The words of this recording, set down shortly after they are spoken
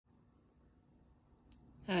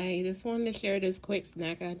I just wanted to share this quick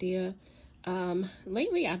snack idea.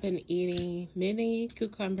 Lately, I've been eating mini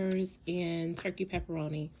cucumbers and turkey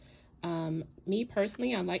pepperoni. Me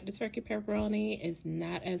personally, I like the turkey pepperoni. It's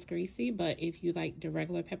not as greasy, but if you like the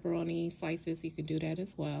regular pepperoni slices, you can do that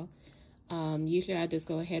as well. Usually, I just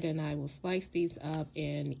go ahead and I will slice these up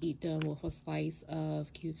and eat them with a slice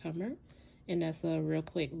of cucumber. And that's a real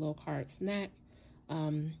quick low carb snack.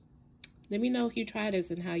 Um, Let me know if you try this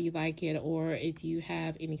and how you like it, or if you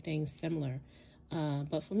have anything similar.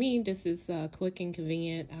 But for me, this is quick and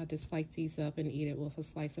convenient. I'll just slice these up and eat it with a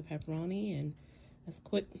slice of pepperoni, and that's a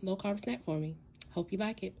quick low carb snack for me. Hope you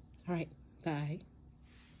like it. All right, bye.